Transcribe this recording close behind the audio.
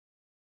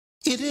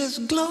It is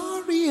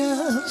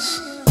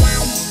glorious.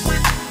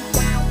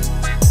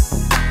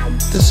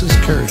 This is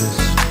Curtis.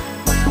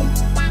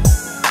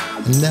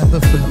 Never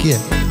forget,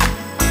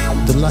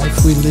 the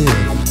life we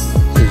live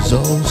is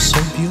oh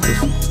so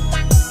beautiful.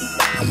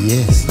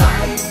 Yes.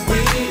 Life we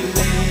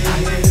live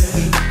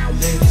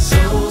is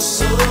oh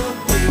so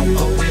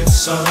beautiful. Oh, it's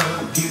so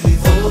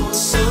beautiful,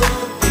 so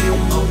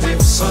beautiful, oh,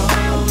 it's so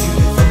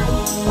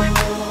beautiful.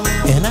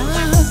 And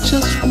I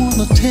just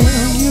wanna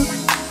tell you,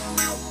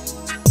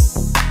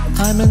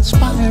 I'm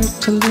inspired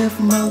to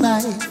live my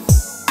life.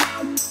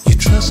 You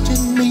trust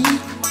in me,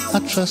 I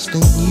trust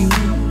in you.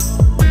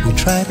 We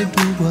try to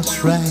do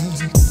what's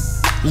right.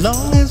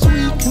 Long as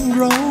we can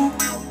grow,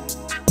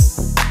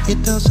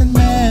 it doesn't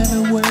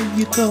matter where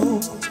you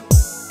go.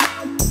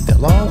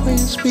 There'll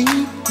always be,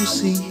 you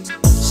see,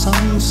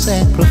 some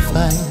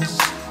sacrifice.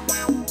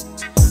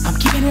 I'm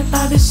keeping it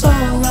live, it's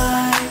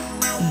alright.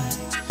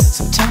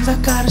 Sometimes I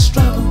gotta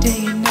struggle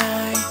day and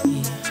night,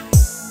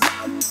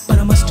 but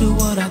I must do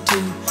what I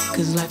do,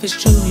 cause life is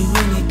truly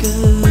really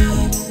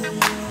good.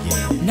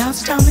 Now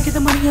it's time to get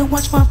the money and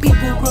watch my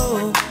people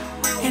grow.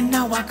 And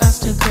now I got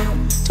to go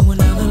to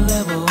another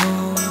level.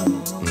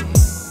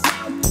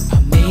 I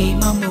made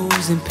my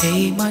moves and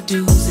paid my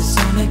dues. It's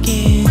on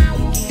again.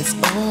 It's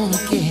on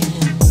again,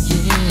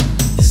 yeah.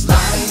 This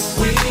life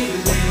we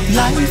live,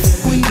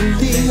 Life we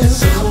live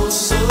is oh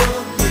so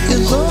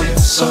is oh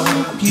so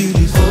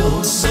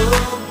beautiful.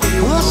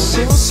 Oh,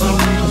 so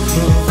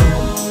beautiful.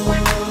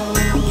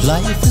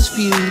 Life is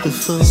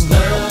beautiful.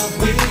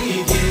 love we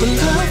give, The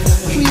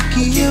love we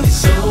give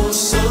is oh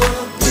so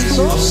is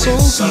oh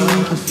so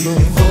beautiful.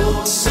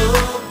 beautiful, so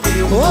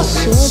Oh,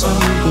 so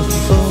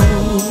beautiful.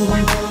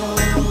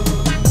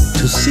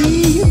 To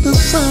see the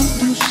sun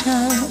do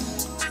shine,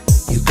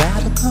 you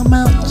gotta come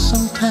out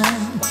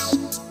sometimes.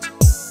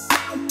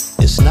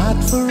 It's not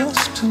for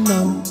us to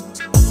know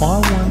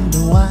or wonder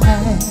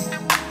why.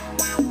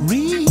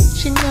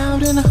 Reaching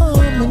out in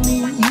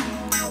harmony,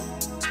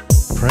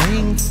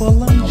 praying for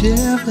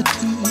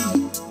longevity,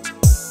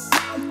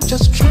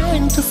 just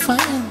trying to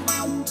find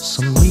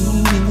some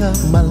meaning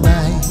of my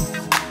life.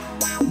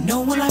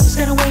 Knowing life is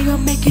got a way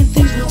of making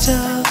things look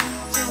tough,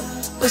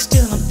 but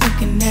still I'm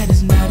thinking that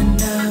is not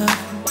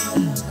enough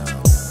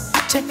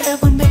to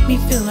ever make me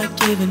feel like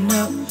giving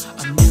up.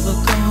 I'm never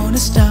gonna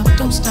stop,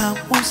 don't stop,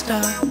 won't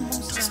stop.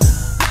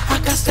 I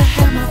got to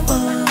have my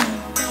fun.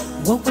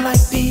 What will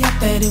life be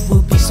if that it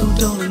would be so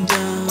dull and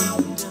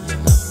dumb?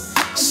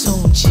 So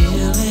I'm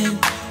chilling,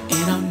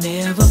 and I'll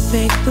never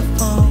fake the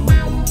fun.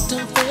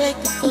 Don't fake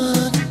the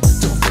fun,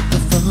 don't fake the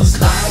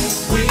fun.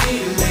 life we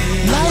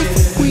live,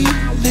 Life we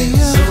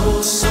live,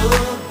 oh so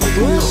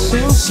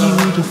oh so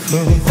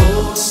beautiful,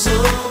 beautiful,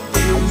 so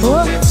beautiful.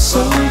 oh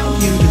so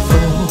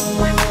beautiful.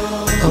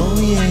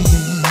 Oh yeah,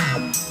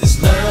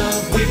 This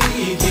love we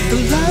the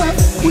give,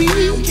 love we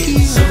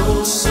give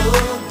oh so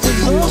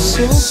is oh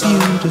so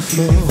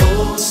beautiful,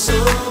 beautiful,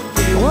 so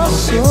oh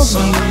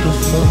so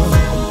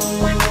beautiful,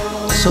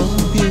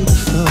 so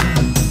beautiful.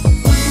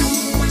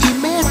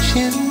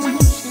 Imagine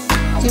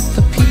if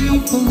the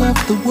people of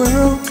the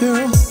world,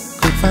 girl,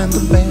 could find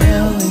the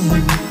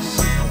balance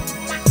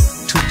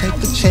to take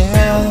the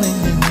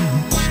challenge.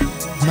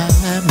 My,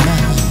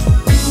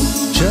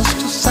 just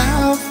to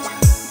solve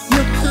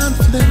your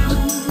conflict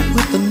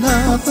with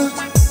another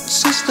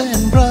sister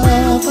and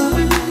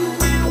brother,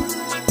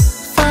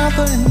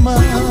 father and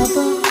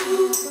mother.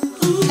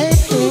 Hey,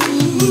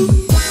 hey.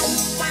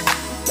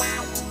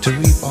 To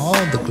reap all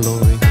the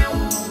glory,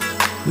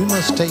 we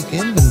must take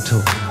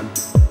inventory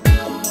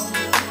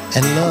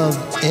and love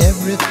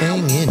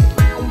everything in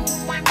it,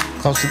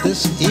 cause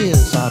this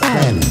is our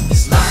planet.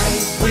 This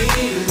life we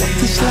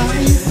live, This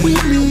life we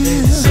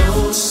live,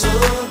 oh so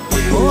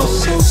beautiful,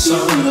 oh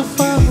so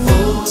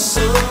beautiful.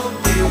 so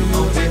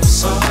beautiful,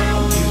 so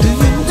Do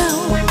you know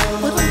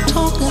what I'm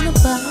talking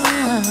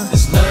about?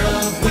 This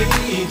love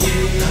we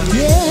give,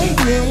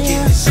 Yeah,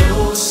 yeah.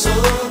 so so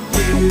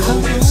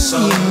Come beautiful, on, so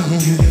yeah.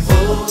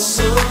 beautiful,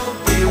 so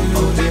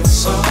beautiful,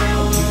 so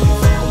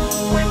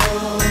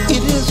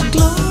It is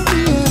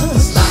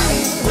glorious.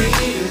 life we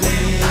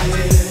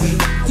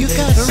live, You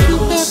gotta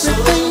reap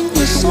everything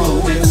you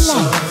sow in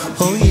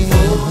life. Oh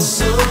yeah.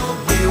 so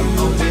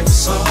beautiful,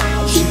 so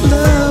Keep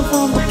love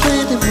on the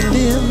planet we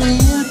live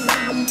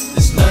in.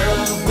 this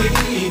love we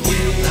give.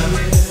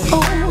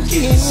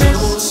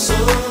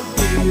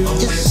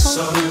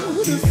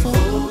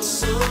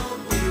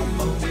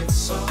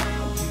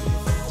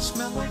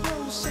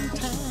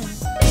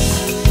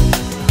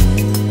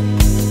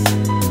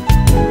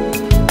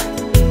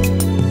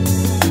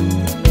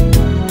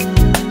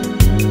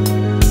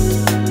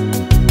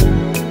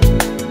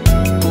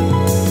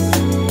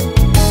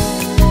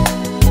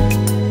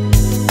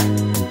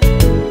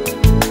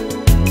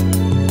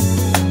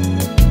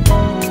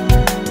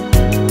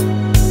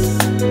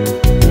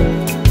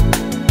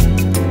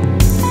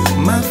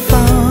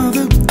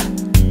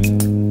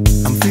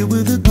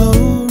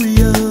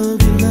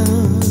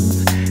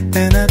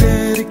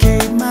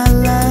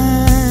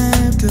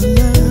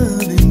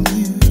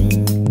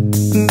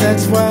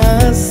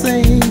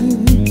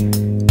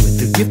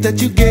 gift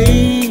that you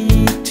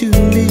gave to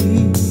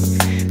me,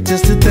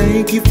 just to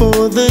thank you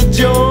for the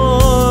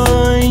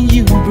joy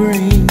you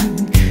bring.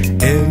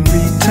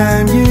 Every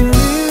time you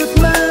lift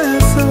my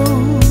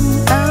soul,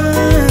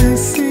 I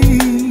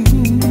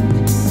sing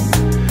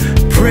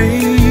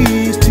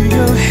praise to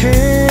your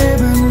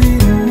heavenly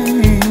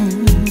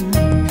name.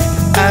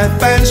 I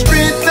find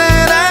strength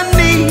that I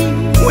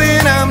need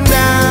when I'm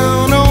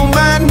down on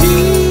my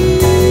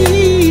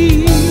knees.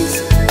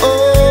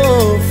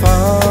 Oh,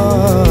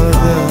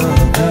 Father,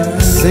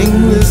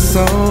 sing this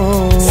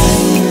song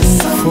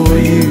for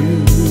you.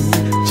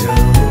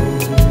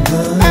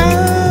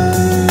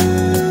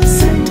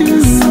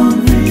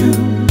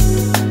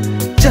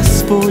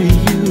 Just for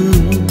you,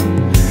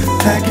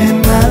 back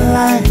in my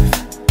life,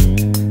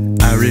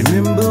 I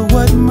remember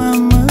what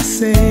Mama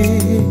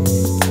said.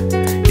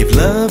 If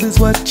love is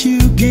what you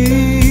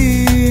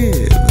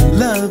give,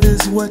 love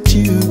is what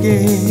you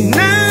get.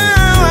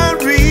 Now I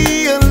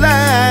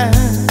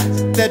realize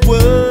that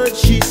what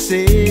she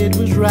said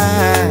was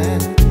right,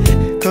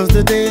 'cause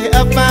the day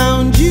I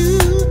found you,